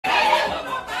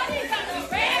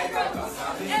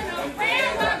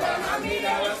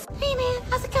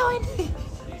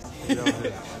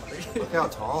Look how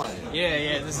tall I am.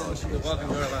 Yeah, this is the welcome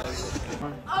to our lives.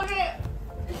 Okay.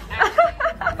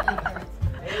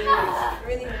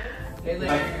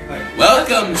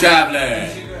 Welcome, traveler.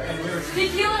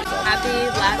 Happy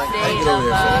last day of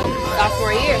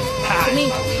sophomore year to me.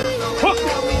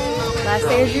 Last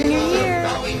day of junior year.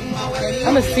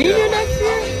 I'm a senior next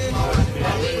year.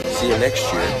 See you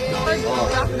next year.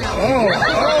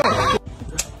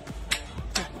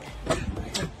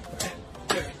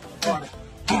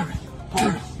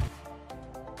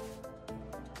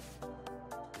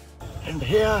 And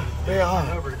here we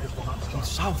are in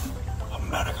South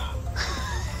America.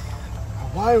 A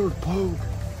wild pug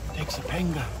takes a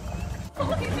panga.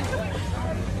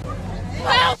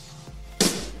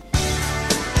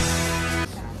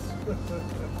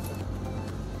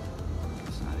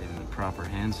 It's not even a proper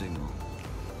hand signal.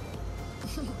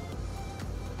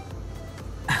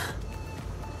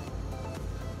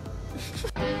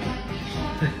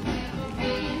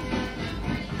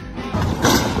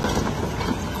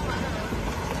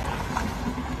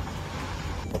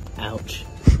 Ouch.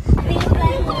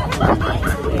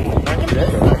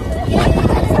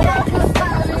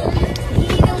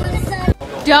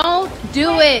 Don't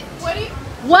do it.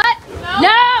 What?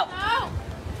 No. No.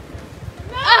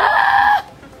 Ah!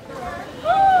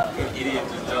 An idiot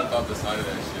just jumped off the side of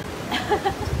that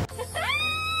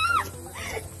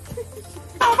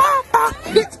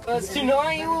shit. But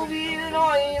tonight will be the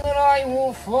night that I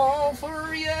will fall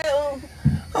for you.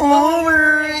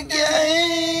 Over again.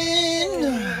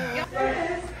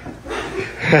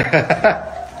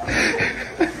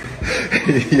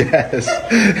 Yes.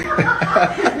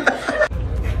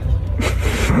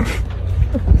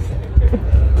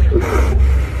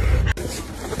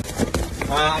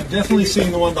 I'm definitely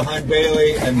seeing the one behind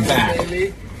Bailey and back. So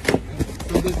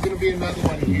there's gonna be another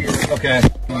one here. Okay.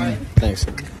 Thanks.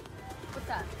 What's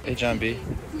that? Hey, John B.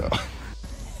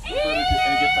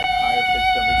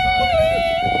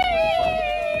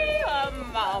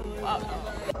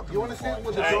 You want to sit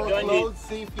with the door closed,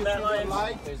 see if you see the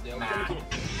light?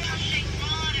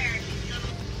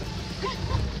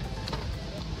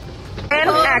 And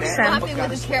action. Hopping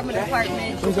with the camera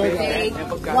department. Take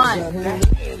one.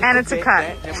 And it's a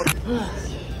cut.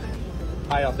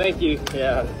 Hi, thank you.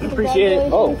 Yeah, appreciate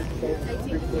it. Oh.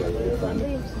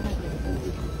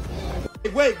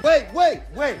 Wait.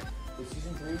 Is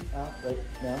season 3 out right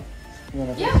now?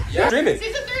 Yeah. Stream it.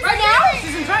 Season 3 right now?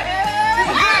 Season 3.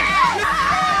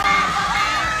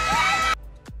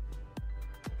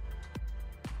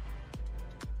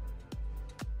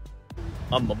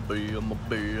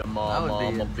 That would be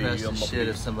impressive shit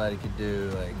if somebody could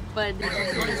do like. But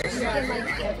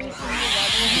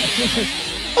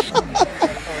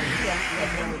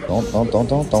Don't.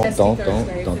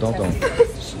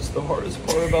 This is the hardest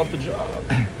part about the job.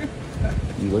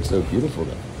 You look so beautiful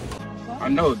though. I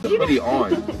know, the hoodie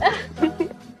on.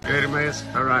 Ready, Mace?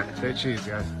 All right, say cheese,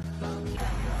 guys.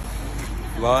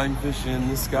 Flying fish in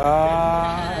the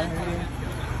sky.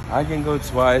 I can go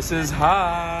twice as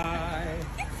high.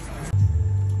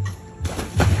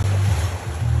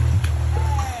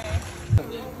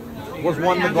 Was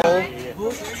one the goal?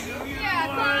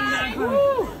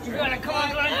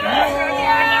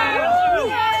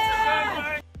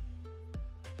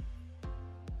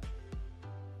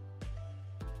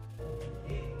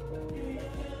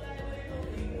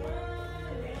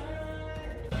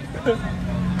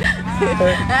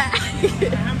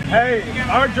 Hey,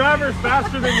 our driver's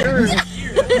faster than yours.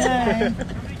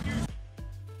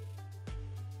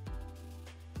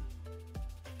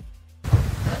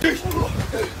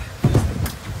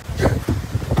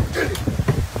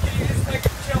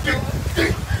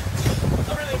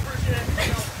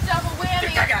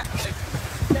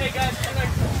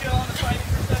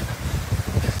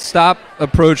 Stop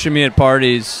approaching me at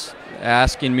parties,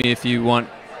 asking me if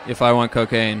I want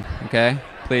cocaine. Okay,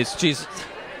 please, Jesus.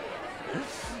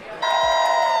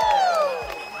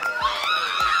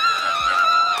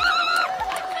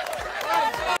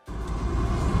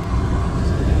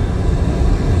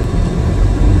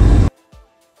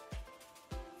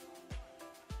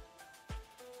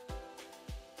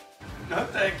 No,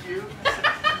 thank you.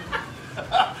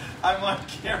 I'm on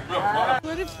camera.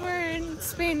 What if we're in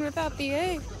Spain without the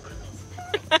A?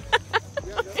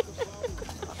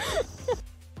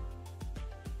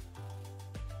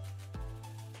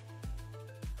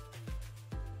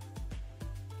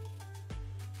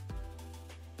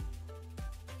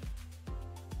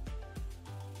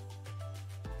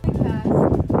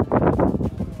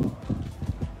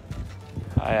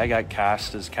 I got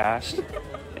cast as cast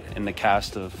in the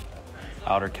cast of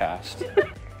Outer Cast.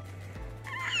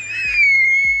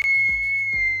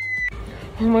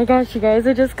 Oh my gosh, you guys,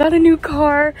 I just got a new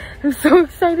car. I'm so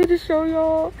excited to show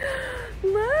y'all.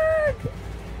 Look.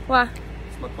 What?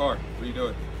 It's my car. What are you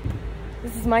doing?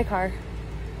 This is my car.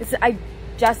 I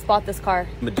just bought this car.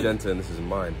 Magenta, and this is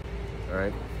mine. All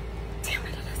right? Damn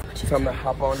it, that's much. Time to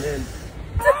hop on in.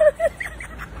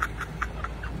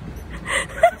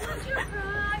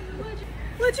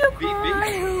 Would you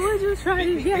cry? Or would you try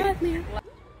to get me?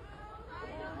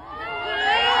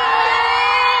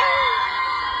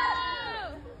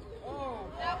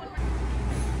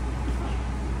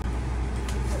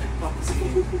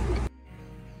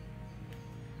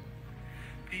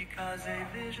 Because a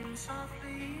vision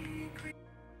softly creeps.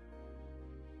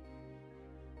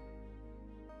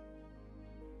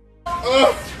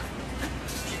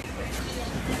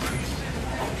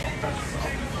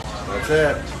 That's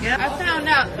it. Yeah, I found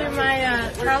out through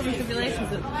my trials and tribulations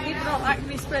that people don't like to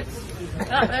be spritzed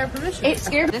without their permission. It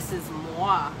scared me. This is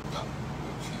moi.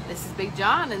 This is Big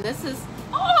John, and this is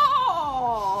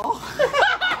oh.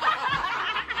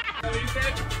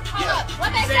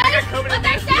 What they say? What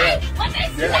they say? What they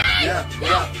say? Yeah.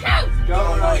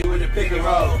 Going on you with the pick and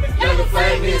roll. Never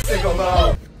flame me in single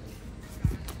mode.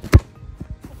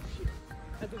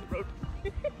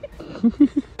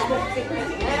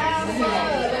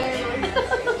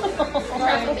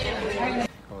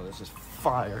 Oh, this is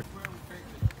fire.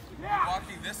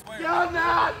 Walking this way. What's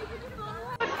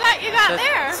that you got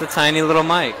there? It's a tiny little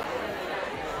mic.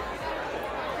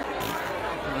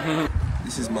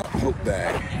 This is my Pope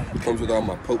bag. It comes with all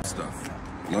my Pope stuff.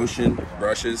 Lotion,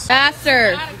 brushes.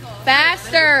 Faster!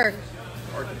 Faster!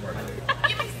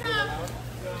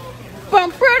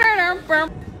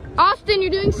 Austin,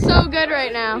 you're doing so good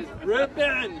right now.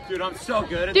 Rippin'! Dude, I'm so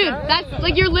good at Dude, that. that's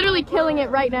like you're literally killing it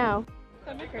right now.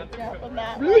 I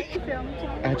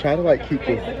try to like keep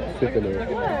just sipping it.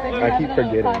 I keep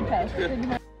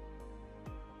forgetting.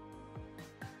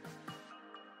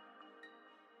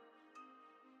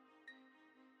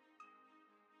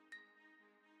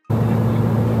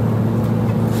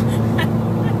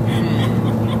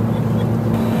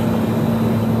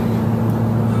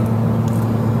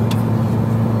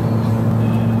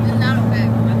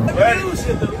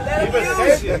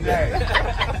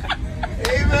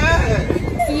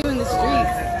 See you in the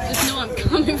streets. Just know I'm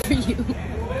coming for you.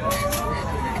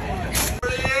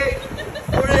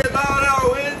 48 mile-an-hour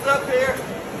winds up here.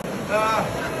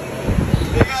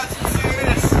 They got some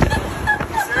serious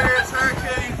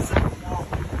hurricanes.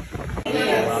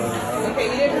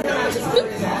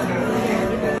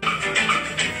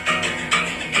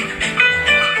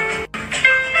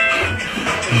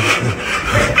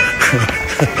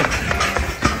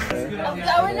 I'm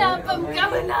going up.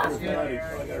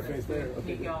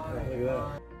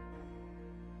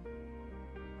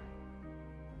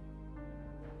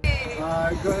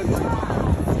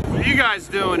 What are you guys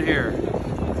doing here?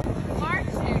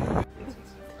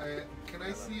 Can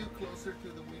I see you closer to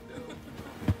the window?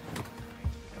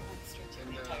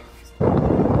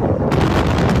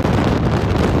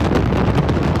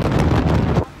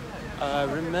 I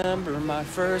remember my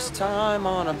first time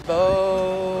on a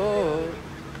boat.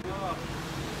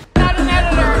 Not an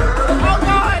editor. Oh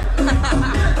God.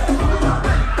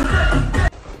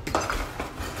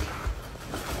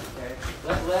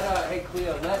 Hey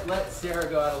Cleo, let Sarah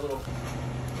go out a little.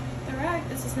 Alright,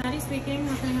 this is Maddie speaking.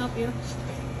 How can I help you?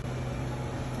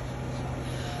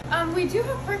 We do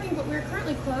have parking, but we're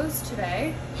currently closed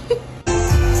today.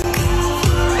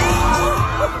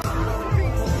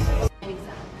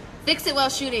 Fix it while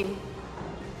shooting.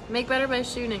 Make better by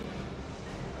shooting.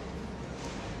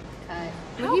 How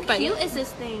cute is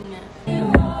this thing?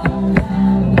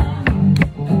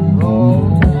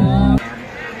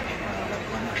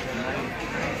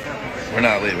 We're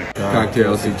not leaving.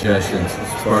 Cocktail suggestions.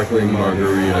 Sparkling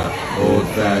margarita. Old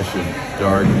fashioned.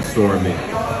 Dark and stormy.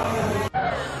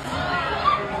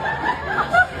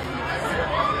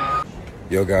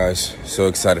 Yo guys, so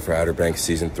excited for Outer Banks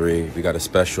Season 3. We got a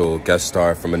special guest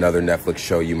star from another Netflix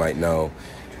show you might know.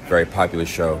 Very popular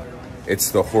show.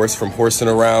 It's the horse from Horsing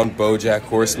Around, BoJack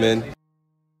Horseman.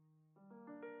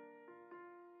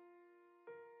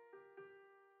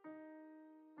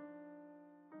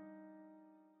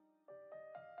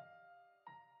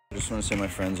 I just want to say my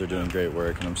friends are doing great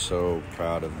work and I'm so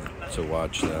proud to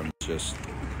watch them. Just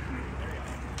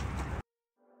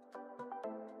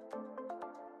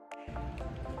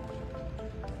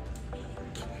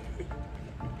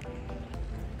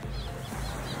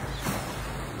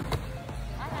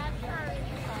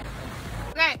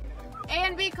Okay. A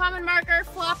and B common marker,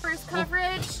 floppers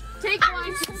coverage. Take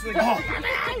one.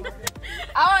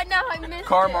 Oh no, I missed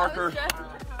Car it. marker.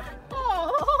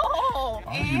 Oh. Oh,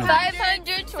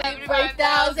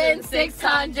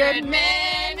 525,600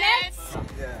 minutes.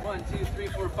 1, 2, 3,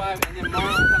 4, 5, and then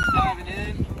Marlon comes diving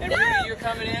in, and Rudy, you're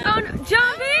coming in. Oh, no.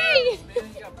 John B! You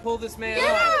gotta pull this man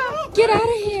up. Get out of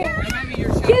here.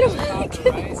 Get away.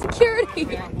 Get security.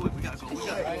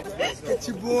 Get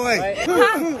your boy.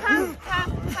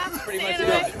 Pretty much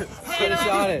it. Finish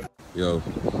on it. Yo,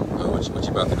 what you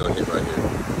about to go hit right here?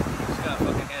 Just gotta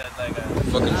fucking hit it like a...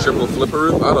 Fucking triple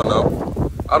flipper? I don't know.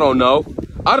 I don't know.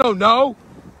 I don't know.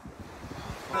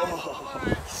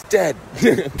 He's dead.